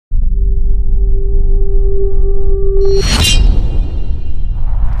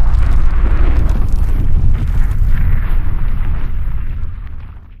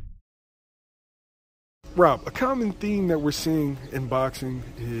Rob, a common theme that we're seeing in boxing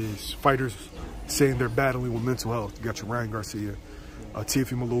is fighters saying they're battling with mental health. You got your Ryan Garcia,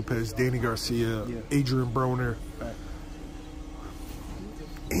 Teofimo Lopez, Danny Garcia, Adrian Broner. Right.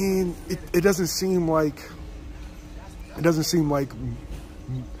 And it doesn't seem like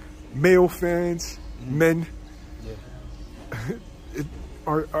male fans, men,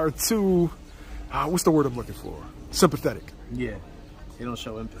 are too, what's the word I'm looking for? Sympathetic. Yeah, they don't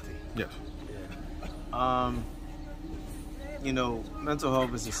show empathy. Yes. Yeah. You know, mental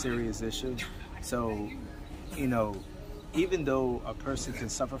health is a serious issue. So, you know, even though a person can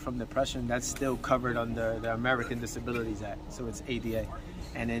suffer from depression, that's still covered under the American Disabilities Act. So it's ADA.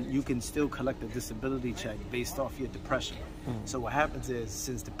 And then you can still collect a disability check based off your depression. So what happens is,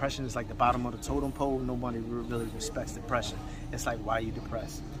 since depression is like the bottom of the totem pole, nobody really respects depression. It's like, why are you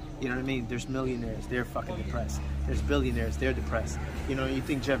depressed? You know what I mean? There's millionaires, they're fucking depressed. There's billionaires, they're depressed. You know, you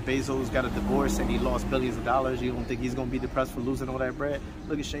think Jeff Bezos got a divorce and he lost billions of dollars, you don't think he's gonna be depressed for losing all that bread?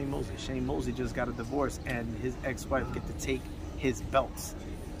 Look at Shane Mosley. Shane Mosley just got a divorce and his ex-wife get to take his belts.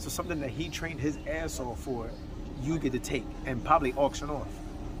 So something that he trained his ass off for, you get to take and probably auction off.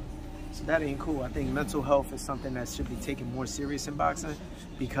 So that ain't cool. I think mental health is something that should be taken more serious in boxing,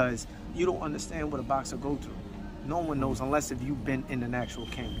 because you don't understand what a boxer go through. No one knows unless if you've been in an actual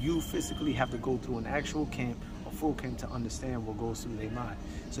camp. You physically have to go through an actual camp, a full camp, to understand what goes through their mind.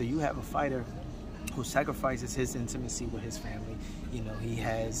 So you have a fighter who sacrifices his intimacy with his family. You know, he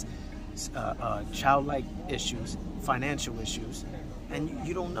has childlike issues, financial issues, and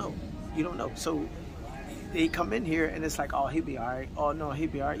you don't know. You don't know. So they come in here and it's like, oh, he'll be all right. Oh, no, he'll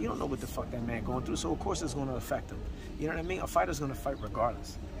be all right. You don't know what the fuck that man going through. So, of course, it's going to affect him. You know what I mean? A fighter's going to fight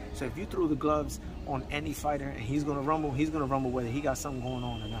regardless. So if you threw the gloves on any fighter and he's going to rumble whether he got something going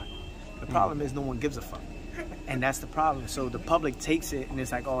on or not. The problem is no one gives a fuck. And that's the problem. So the public takes it and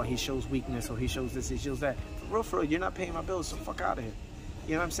it's like, oh, he shows weakness, or he shows this, he shows that. For real, you're not paying my bills, so fuck out of here.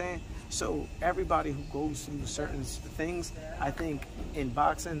 You know what I'm saying? So everybody who goes through certain things, I think in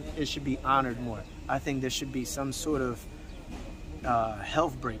boxing, it should be honored more. I think there should be some sort of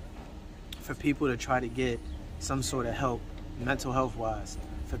health break for people to try to get some sort of help, mental health wise,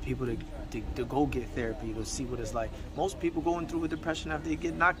 for people to go get therapy, to see what it's like. Most people going through a depression after they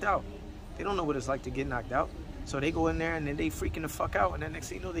get knocked out. They don't know what it's like to get knocked out. So they go in there and then they freaking the fuck out, and then next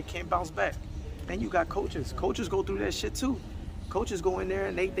thing you know, they can't bounce back. Then you got coaches. Coaches go through that shit too. Coaches go in there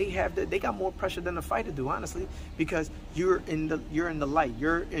and they got more pressure than the fighter do, honestly, because you're in the light.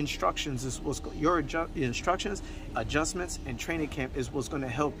 Your instructions is instructions, adjustments, and training camp is what's going to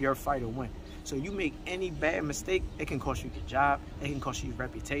help your fighter win. So you make any bad mistake, it can cost you your job, it can cost you your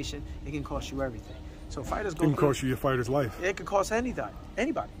reputation, it can cost you everything. So fighters go. It can cost you your fighter's life. It can cost anybody.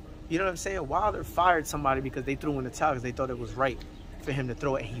 You know what I'm saying? Wilder fired somebody because they threw in the towel because they thought it was right for him to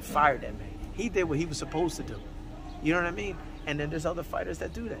throw it, and he fired that man. He did what he was supposed to do. You know what I mean? And then there's other fighters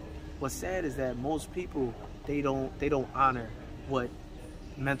that do that. What's sad is that most people, they don't honor what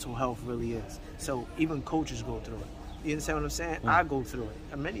mental health really is. So even coaches go through it. You understand what I'm saying? I go through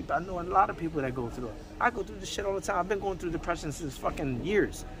it. I know a lot of people that go through it. I go through this shit all the time. I've been going through depression since fucking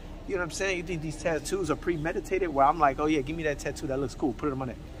years. You know what I'm saying? You think these tattoos are premeditated, where I'm like, oh yeah, give me that tattoo, that looks cool, put it on my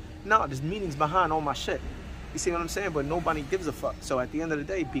neck. No, there's meanings behind all my shit. You see what I'm saying? But nobody gives a fuck. So at the end of the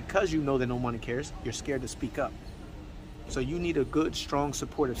day, because you know that nobody cares, you're scared to speak up. So you need a good, strong,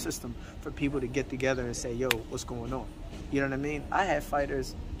 supportive system for people to get together and say, yo, what's going on? You know what I mean? I had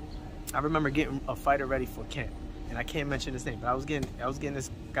fighters. I remember getting a fighter ready for camp, and I can't mention his name, but I was getting this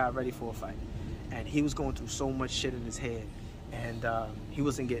guy ready for a fight, and he was going through so much shit in his head, and he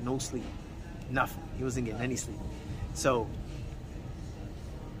wasn't getting no sleep, nothing. He wasn't getting any sleep. So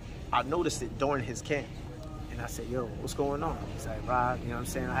I noticed it during his camp, and I said, yo, what's going on? He's like, Rob, you know what I'm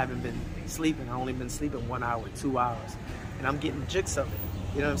saying? I haven't been sleeping. I only been sleeping 1 hour, 2 hours. And I'm getting jigs of it.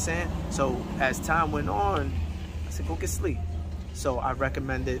 You know what I'm saying? So as time went on, I said, go get sleep. So I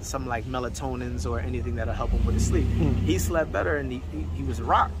recommended some like melatonins or anything that'll help him with his sleep. He slept better, and he was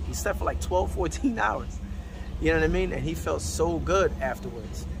rocked. He slept for like 12, 14 hours. You know what I mean? And he felt so good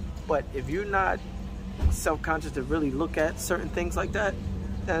afterwards. But if you're not self-conscious to really look at certain things like that,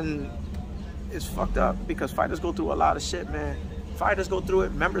 then it's fucked up, because fighters go through a lot of shit, man. Fighters go through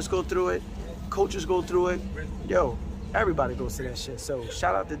it, members go through it, coaches go through it. Yo, everybody goes through that shit. So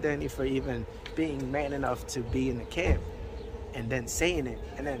shout out to Danny for even being man enough to be in the camp and then saying it.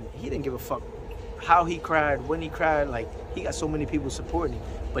 And then he didn't give a fuck how he cried, when he cried. Like, he got so many people supporting him.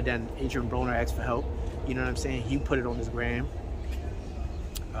 But then Adrian Broner asked for help. You know what I'm saying? He put it on his gram.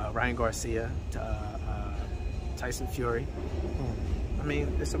 Ryan Garcia, Tyson Fury. I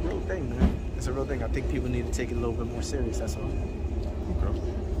mean, it's a real thing, man. It's a real thing. I think people need to take it a little bit more serious, that's all. Okay.